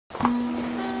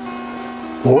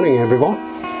Morning everyone.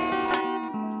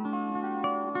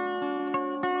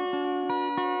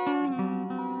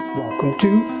 Welcome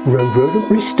to Road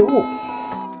Rodent Restore.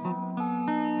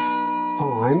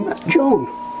 I'm John.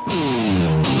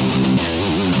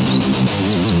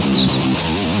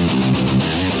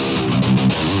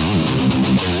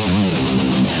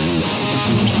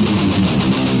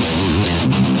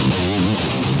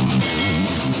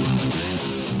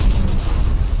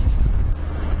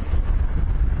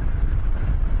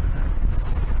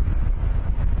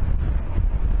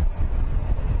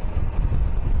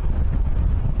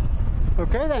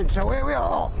 Okay then, so here we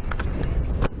are,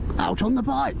 out on the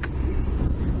bike.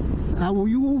 How are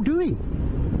you all doing?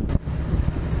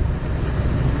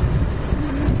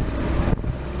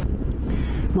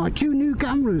 My two new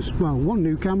cameras, well, one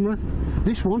new camera,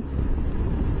 this one,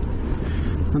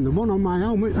 and the one on my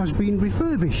helmet has been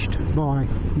refurbished by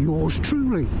yours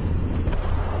truly.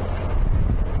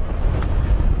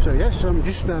 So yes, I'm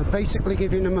just basically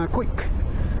giving them a quick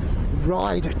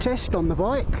ride test on the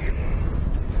bike.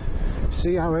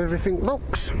 See how everything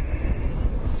looks.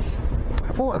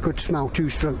 I thought I could smell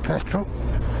two-stroke petrol.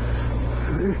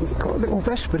 Got a little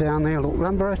Vespa down there, look,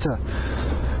 Lambretta.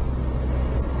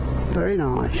 Very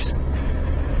nice.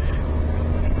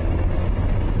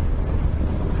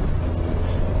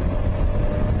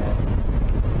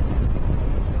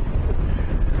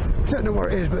 I don't know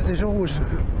what it is, but there's always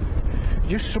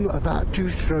just something about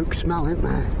two-stroke smell, isn't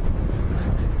there?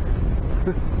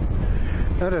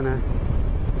 I don't know.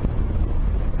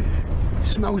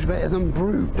 Smells better than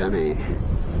brute, doesn't it?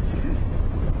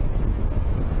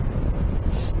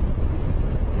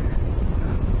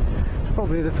 It's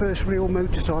probably the first real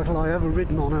motorcycle I ever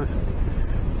ridden on a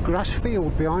grass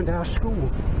field behind our school.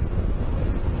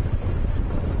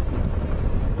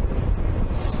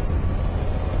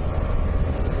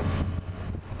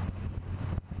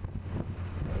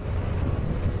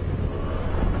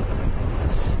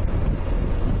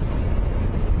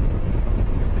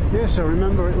 Yes, I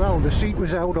remember it well. The seat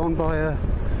was held on by a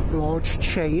large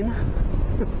chain.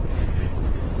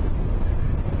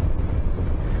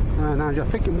 And I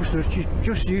think it must have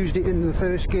just used it in the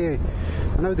first gear.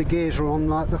 I know the gears are on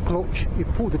like the clutch. You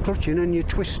pull the clutch in and you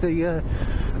twist the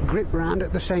grip round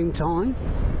at the same time.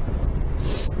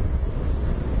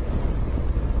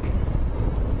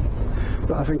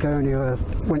 But I think I only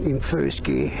went in first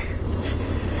gear.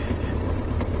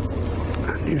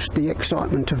 Just the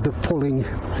excitement of the pulling,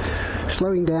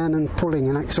 slowing down and pulling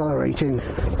and accelerating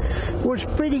was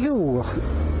pretty cool.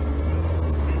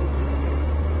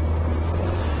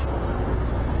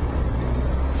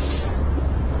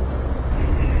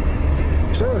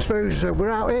 So I suppose we're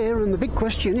out here and the big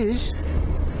question is,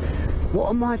 what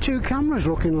are my two cameras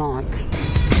looking like?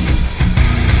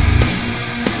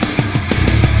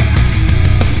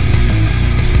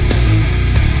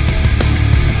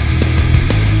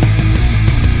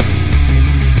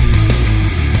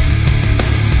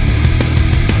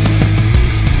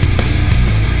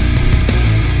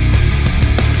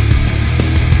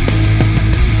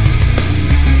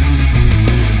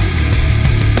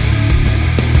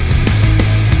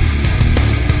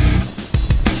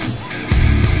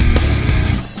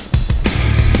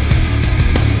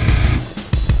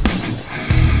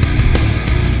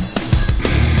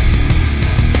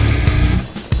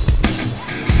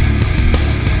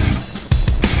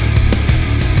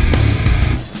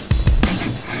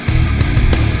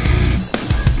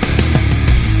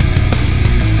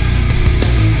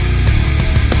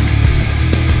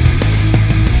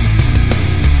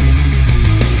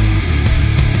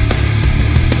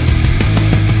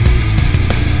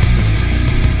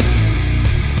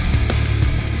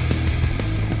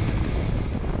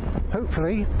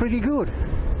 Hopefully pretty good.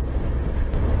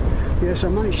 Yes, I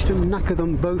managed to knacker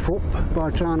them both up by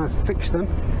trying to fix them.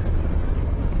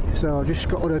 So I just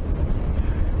got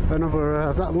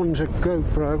another, that one's a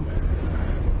GoPro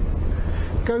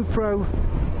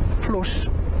Plus,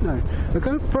 no, a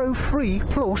GoPro 3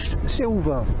 Plus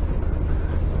Silver.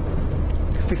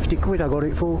 50 quid I got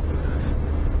it for.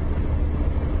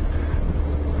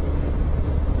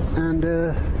 And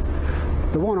the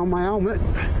one on my helmet,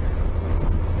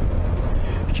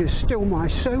 which is still my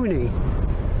Sony.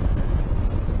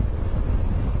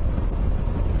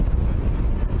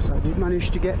 So I did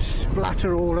manage to get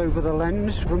splatter all over the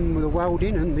lens from the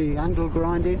welding and the handle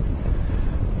grinding,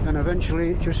 and eventually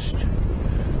it just,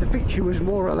 the picture was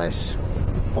more or less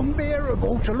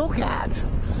unbearable to look at.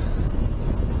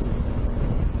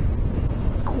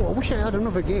 Cool, I wish I had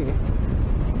another gear.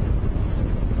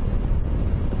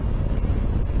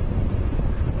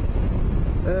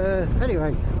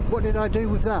 Anyway, what did I do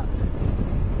with that?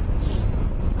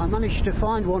 I managed to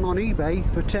find one on eBay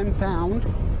for £10.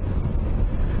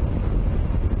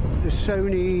 The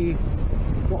Sony,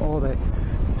 what are they?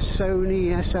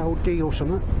 Sony SLD or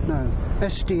something? No,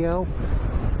 SDL.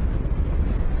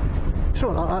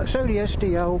 Something like that. Sony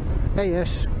SDL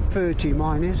AS30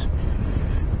 mine is.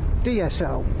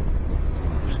 DSL.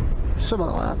 Something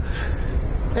like that.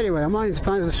 Anyway, I managed to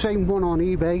find the same one on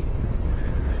eBay.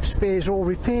 Spares or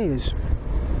repairs.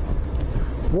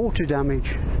 Water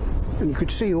damage. And you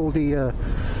could see all the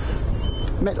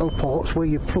metal parts where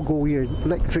you plug all your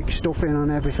electric stuff in and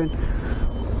everything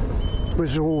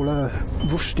was all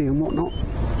rusty and whatnot,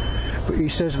 but he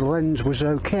says the lens was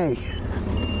okay,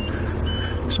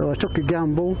 so I took a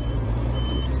gamble,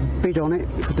 bid on it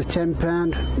for the £10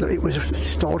 that it was a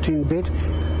starting bid,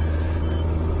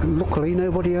 and luckily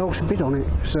nobody else bid on it,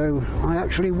 so I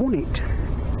actually won it.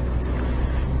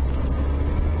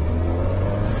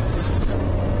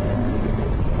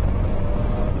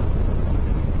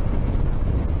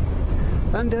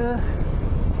 And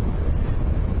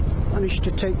managed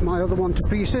to take my other one to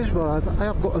pieces, but I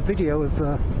have got a video of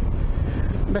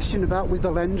messing about with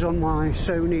the lens on my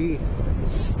Sony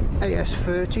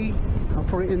AS30. I'll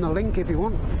put it in the link if you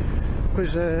want,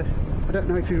 because I don't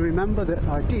know if you remember that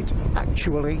I did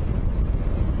actually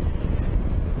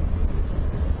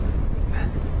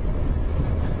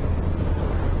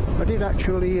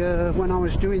when I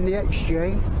was doing the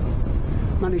XJ,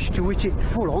 managed to hit it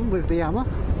full on with the hammer.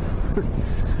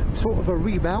 Sort of a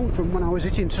rebound from when I was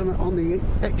hitting something on the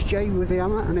XJ with the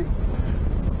hammer, and it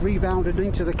rebounded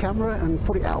into the camera and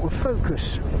put it out of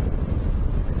focus.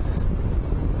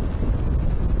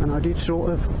 And I did sort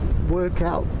of work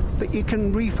out that you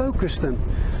can refocus them,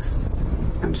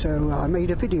 and so I made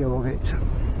a video of it.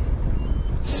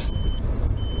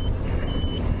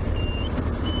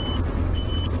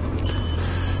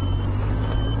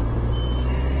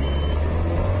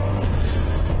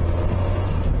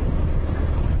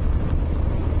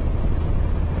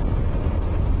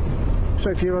 So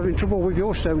if you're having trouble with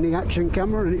your Sony action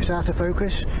camera and it's out of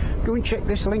focus, go and check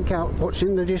this link out, what's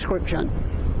in the description.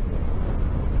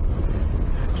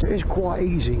 So it is quite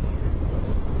easy.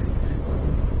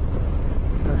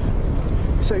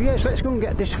 So yes, let's go and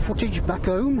get this footage back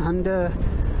home and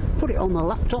put it on the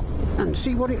laptop and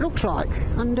see what it looks like,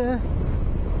 and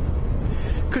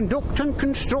conduct and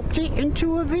construct it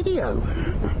into a video.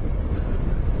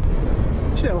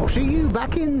 So I'll see you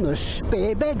back in the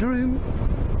spare bedroom.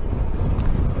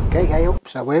 Okay, hey up,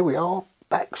 so here we are,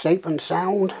 back safe and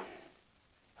sound.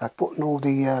 I've put all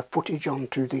the footage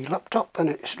onto the laptop and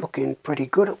it's looking pretty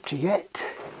good up to yet.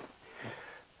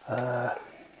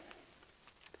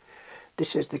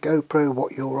 This is the GoPro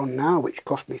what you're on now, which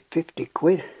cost me 50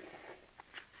 quid.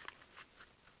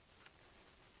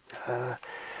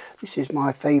 This is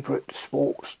my favourite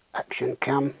sports action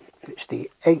cam. It's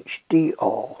the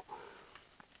HDR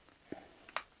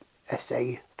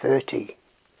SA30.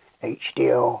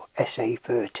 HDR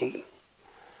SA30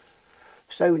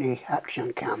 Sony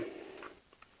action cam.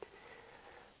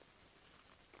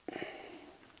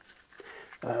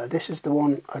 This is the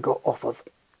one I got off of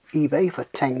eBay for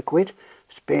 10 quid,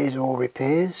 spares or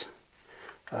repairs.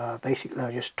 Basically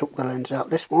I just took the lens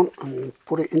out this one and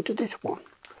put it into this one.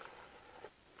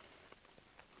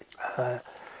 So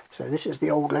this is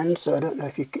the old lens, so I don't know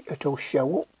if it'll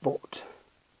show up, but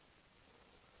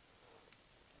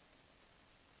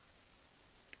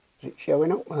is it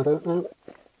showing up? I don't know.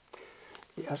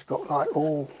 It has got like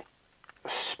all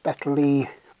spettly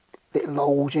little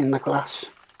holes in the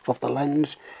glass of the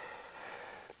lens.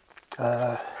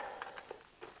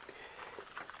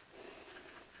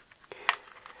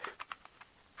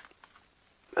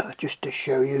 Just to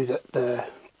show you that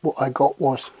what I got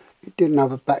was, it didn't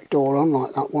have a back door on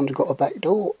like that one's got a back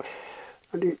door,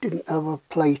 and it didn't have a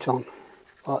plate on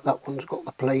like that one's got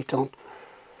the plate on.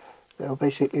 So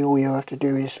basically all you have to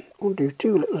do is undo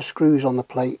two little screws on the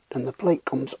plate and the plate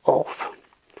comes off,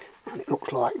 and it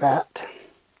looks like that.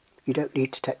 You don't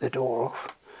need to take the door off,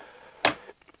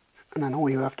 and then all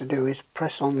you have to do is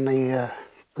press on the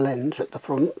lens at the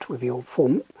front with your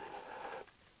thumb.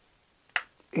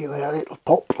 You get a little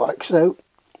pop like so,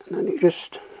 and then it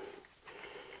just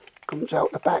comes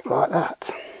out the back like that.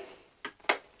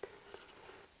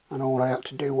 And all I had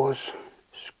to do was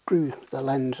screw the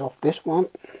lens off this one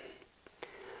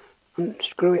and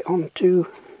screw it onto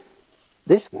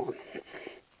this one,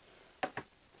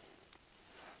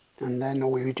 and then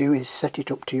all you do is set it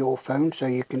up to your phone so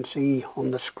you can see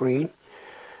on the screen.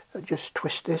 Just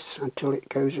twist this until it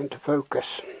goes into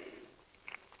focus,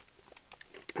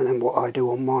 and then what I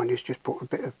do on mine is just put a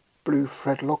bit of blue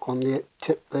thread lock on the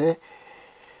tip there,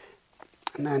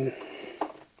 and then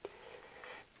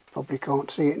Probably can't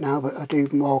see it now, but I do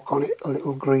mark on it a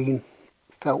little green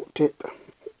felt tip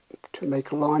to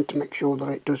make a line to make sure that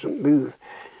it doesn't move.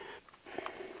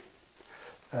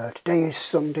 Today is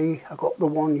Sunday. I got the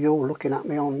one you're looking at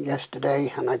me on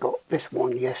yesterday, and I got this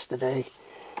one yesterday.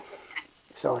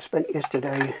 So I spent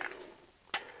yesterday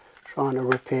trying to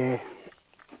repair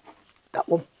that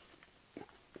one.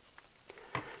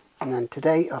 And then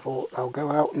today I thought I'll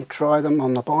go out and try them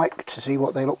on the bike to see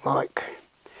what they look like.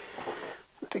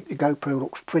 I think the GoPro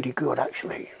looks pretty good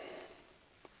actually.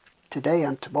 Today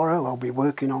and tomorrow I'll be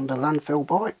working on the landfill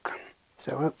bike.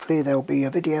 So hopefully there'll be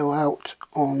a video out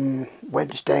on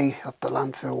Wednesday of the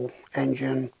landfill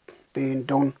engine being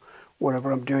done.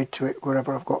 Whatever I'm doing to it,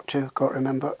 wherever I've got to, can't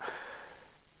remember.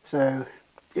 So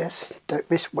yes, don't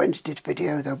miss Wednesday's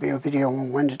video. There'll be a video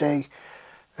on Wednesday.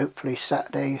 Hopefully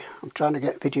Saturday. I'm trying to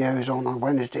get videos on a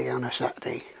Wednesday and a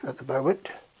Saturday at the moment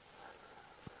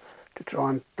to try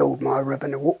and build my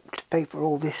revenue up to pay for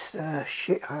all this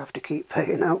shit I have to keep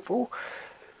paying out for.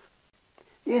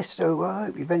 Yes, so I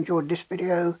hope you've enjoyed this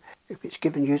video. If it's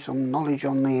given you some knowledge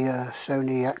on the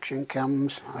Sony action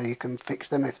cams, how you can fix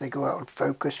them if they go out of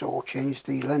focus or change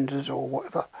the lenses or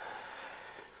whatever.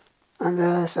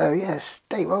 And so yes,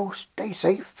 stay well, stay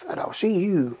safe, and I'll see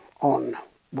you on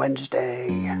Wednesday.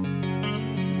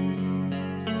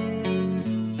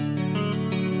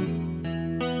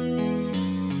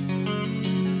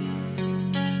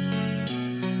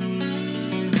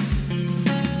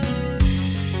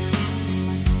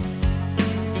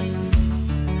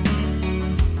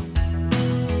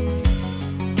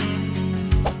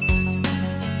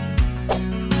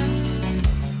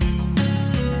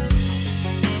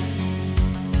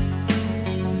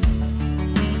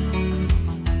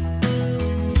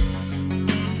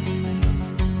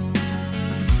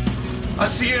 I'll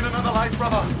see you in another life,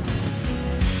 brother.